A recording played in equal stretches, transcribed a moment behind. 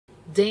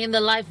Day in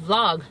the life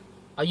vlog.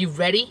 Are you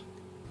ready?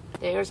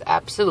 There's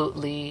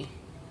absolutely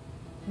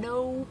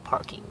no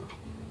parking.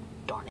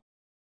 Darn it.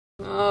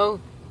 No,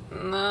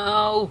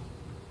 no.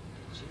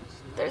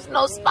 There's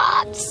no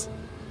spots.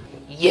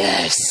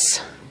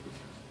 Yes.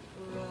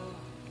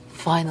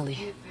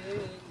 Finally.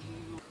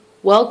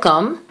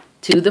 Welcome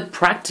to the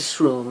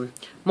practice room.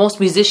 Most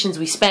musicians,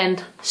 we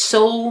spend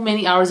so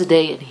many hours a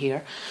day in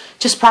here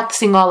just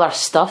practicing all our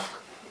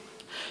stuff.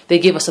 They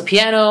give us a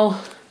piano.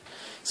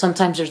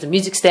 Sometimes there's the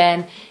music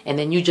stand, and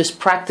then you just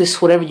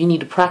practice whatever you need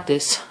to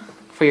practice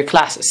for your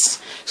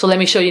classes. So let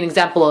me show you an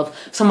example of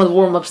some of the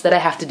warm-ups that I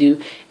have to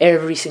do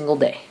every single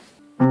day.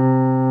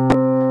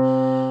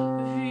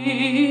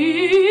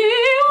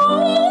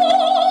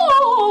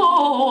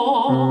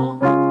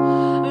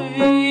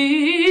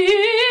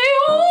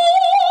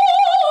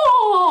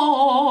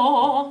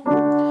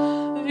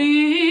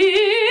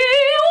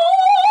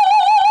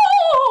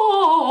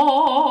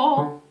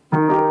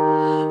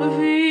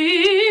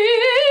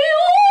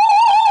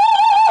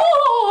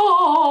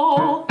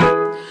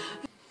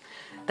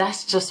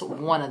 That's just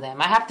one of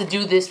them. I have to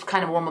do this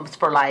kind of warm-ups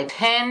for like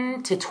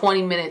 10 to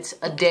 20 minutes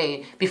a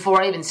day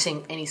before I even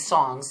sing any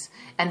songs.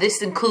 And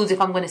this includes if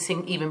I'm going to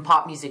sing even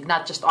pop music,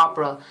 not just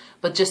opera,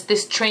 but just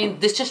this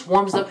just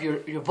warms up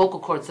your vocal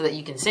cords so that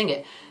you can sing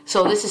it.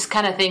 So this is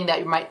kind of thing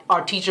that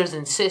our teachers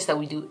insist that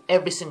we do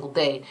every single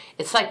day.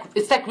 It's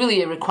like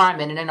really a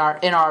requirement. And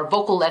in our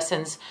vocal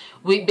lessons,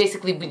 we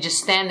just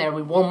stand there,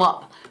 we warm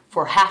up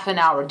for half an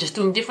hour, just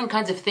doing different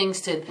kinds of things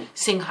to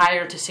sing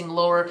higher, to sing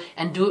lower,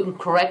 and do it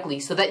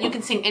correctly so that you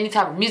can sing any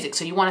type of music.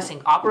 So you want to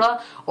sing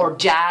opera or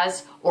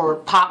jazz or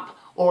pop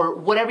or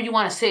whatever you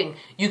want to sing,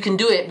 you can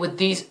do it with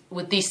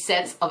these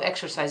sets of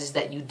exercises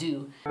that you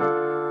do.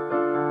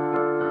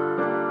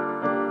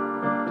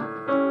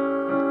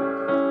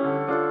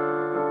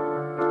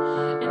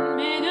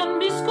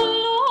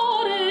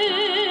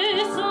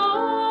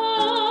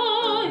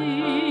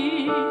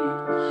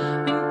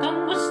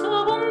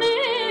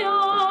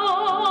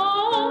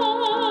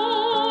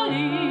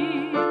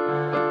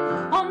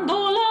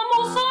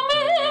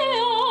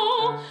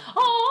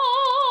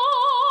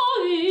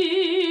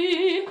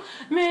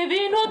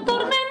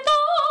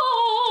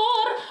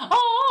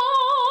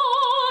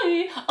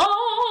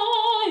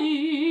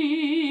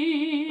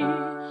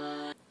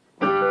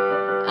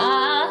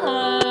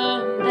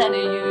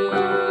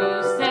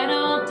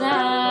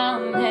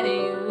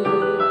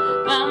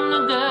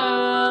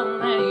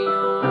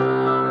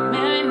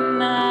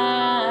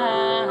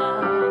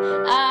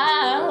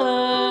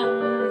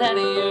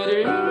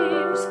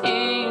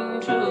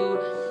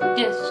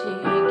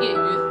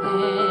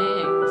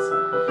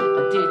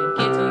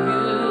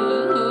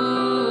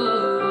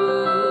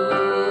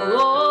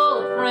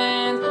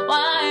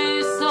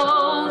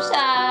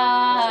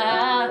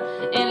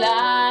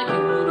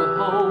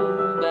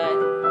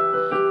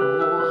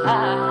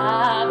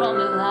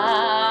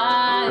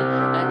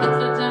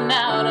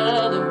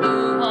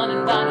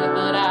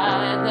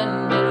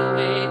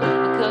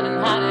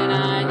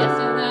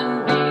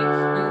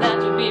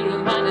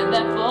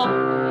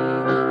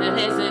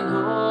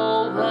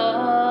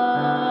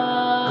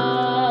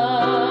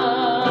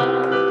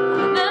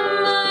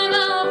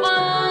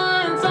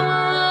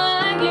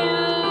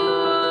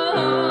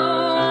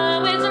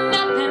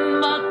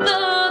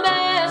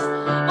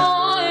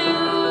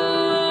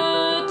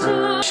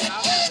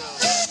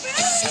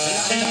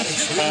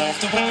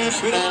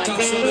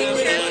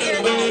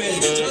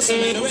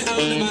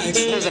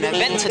 There's an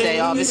event today,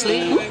 obviously.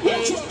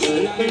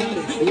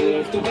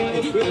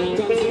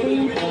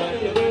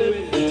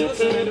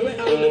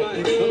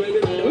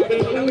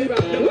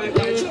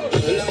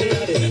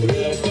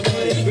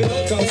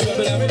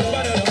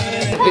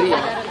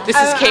 This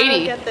is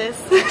Katie. Get this.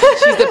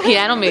 She's the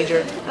piano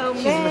major. Oh,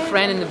 She's my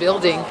friend in the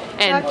building.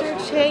 And Dr.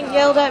 Chang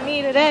yelled at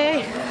me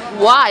today.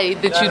 Why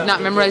did you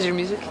not memorize your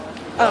music?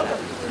 Oh,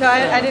 no,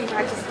 I didn't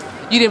practice.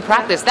 You didn't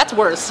practice. That's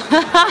worse.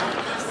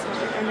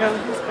 I know,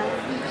 it's bad.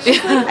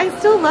 She's like, I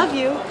still love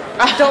you.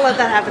 Don't let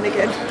that happen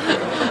again.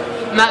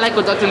 Not like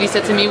what Dr. Lee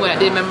said to me when I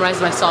didn't memorize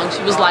my song.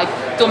 She was like,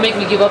 don't make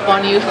me give up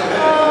on you.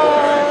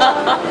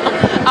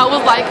 I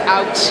was like,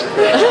 ouch.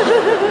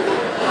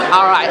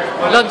 All right,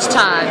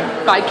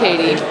 lunchtime. Bye,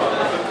 Katie.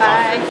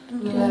 Bye.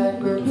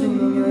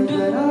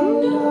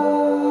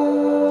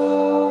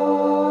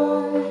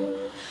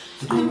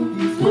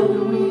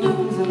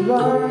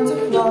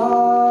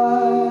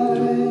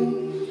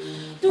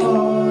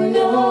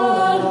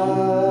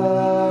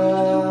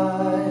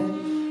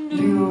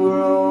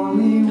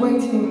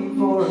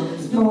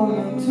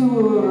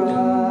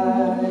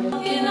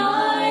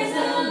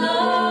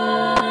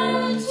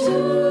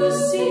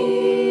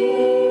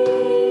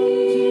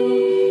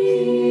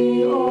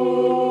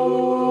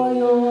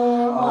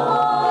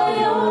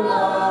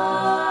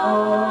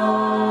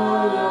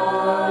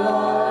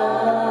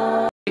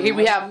 Here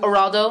we have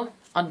Geraldo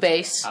on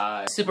bass,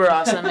 super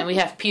awesome, and we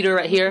have Peter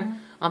right here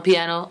on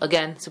piano,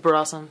 again, super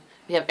awesome.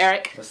 We have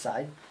Eric, the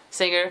side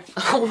singer.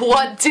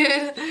 What,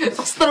 dude?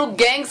 Those little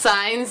gang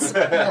signs.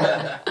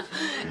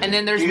 And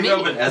then there's me. You can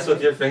open S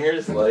with your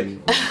fingers, like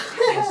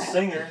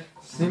singer.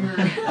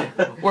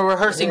 We're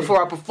rehearsing for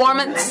our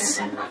performance.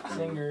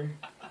 Singer.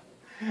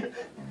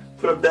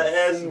 Put up that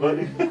ass,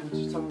 buddy. What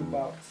you talking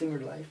about? Singer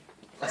life.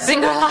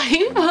 Singer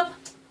life.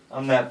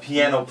 I'm that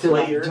piano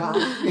player.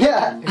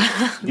 Yeah.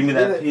 Give me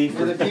that P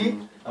for the P.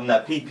 I'm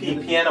that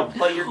PP piano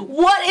player.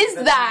 What is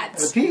that?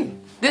 The P.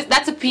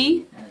 That's a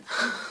P?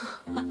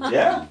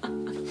 Yeah.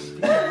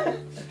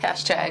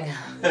 Hashtag.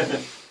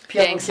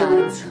 Piano Gang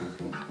killer. signs.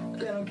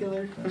 Piano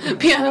killer.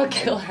 Piano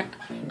killer.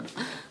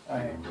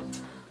 Alright.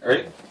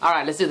 Ready?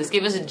 Alright, let's do this.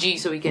 Give us a G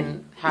so we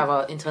can have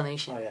an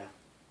intonation. Oh yeah.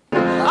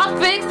 I'll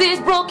fix these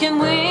broken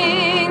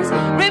wings,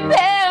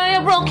 repair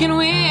your broken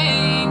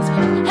wings,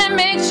 and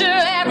make sure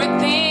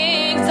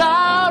everything's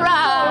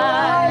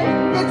alright.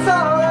 It's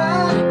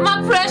alright.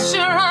 My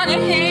pressure on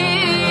your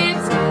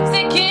hips,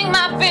 sinking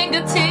my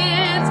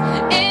fingertips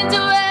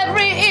into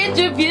every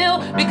interview,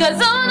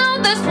 because I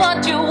know that's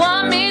what you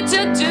want me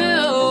to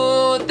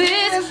do.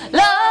 This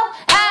love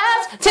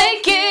has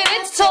taken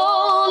its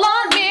toll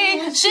on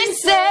me. She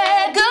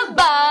said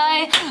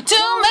goodbye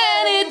too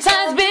many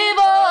times before.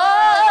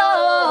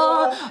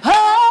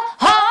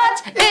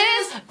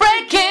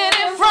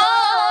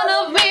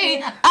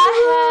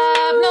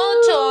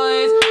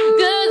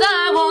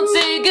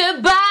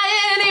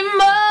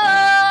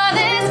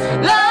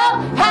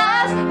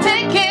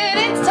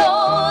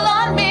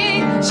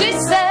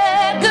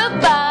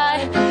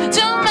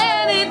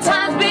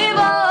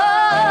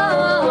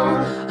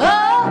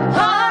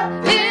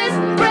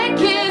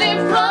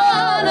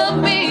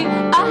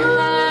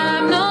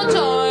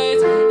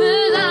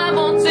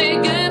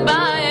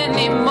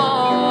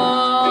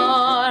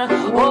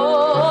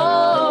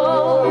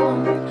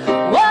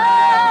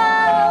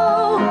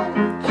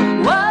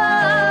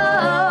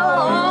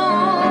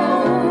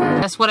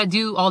 That's what I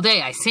do all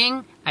day. I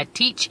sing, I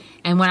teach,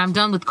 and when I'm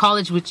done with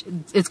college, which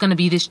it's going to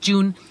be this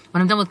June,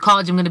 when I'm done with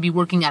college, I'm going to be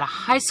working at a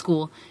high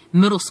school,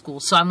 middle school.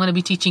 So I'm going to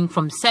be teaching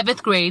from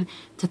 7th grade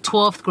to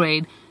 12th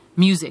grade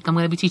music. I'm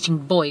going to be teaching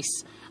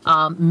voice,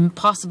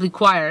 possibly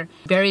choir.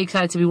 Very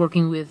excited to be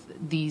working with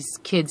these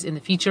kids in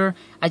the future.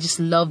 I just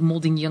love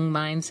molding young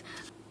minds.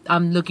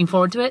 I'm looking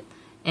forward to it,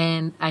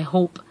 and I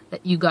hope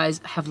that you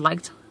guys have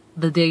liked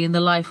the day in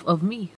the life of me.